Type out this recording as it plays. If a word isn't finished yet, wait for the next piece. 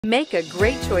Make a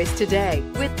great choice today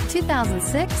with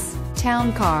 2006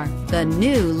 Town Car. The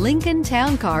new Lincoln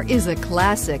Town Car is a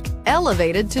classic,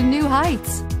 elevated to new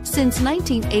heights. Since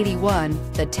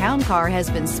 1981, the Town Car has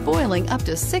been spoiling up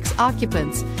to 6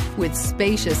 occupants with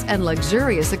spacious and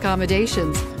luxurious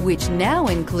accommodations, which now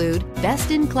include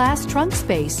best-in-class trunk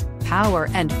space, power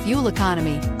and fuel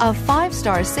economy, a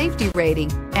 5-star safety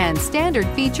rating, and standard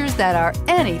features that are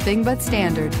anything but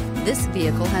standard. This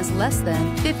vehicle has less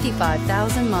than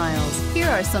 55,000 miles. Here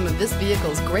are some of this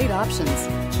vehicle's great options: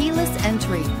 keyless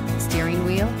entry, steering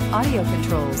wheel audio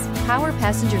controls, power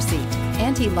passenger seat,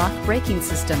 anti-lock braking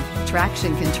system,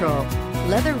 traction control,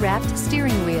 leather-wrapped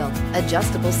steering wheel,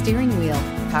 adjustable steering wheel,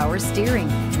 power steering,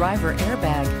 driver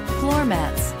airbag, floor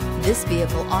mats. This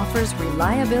vehicle offers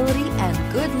reliability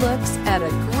and good looks at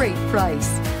a great price.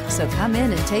 So come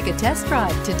in and take a test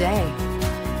drive today.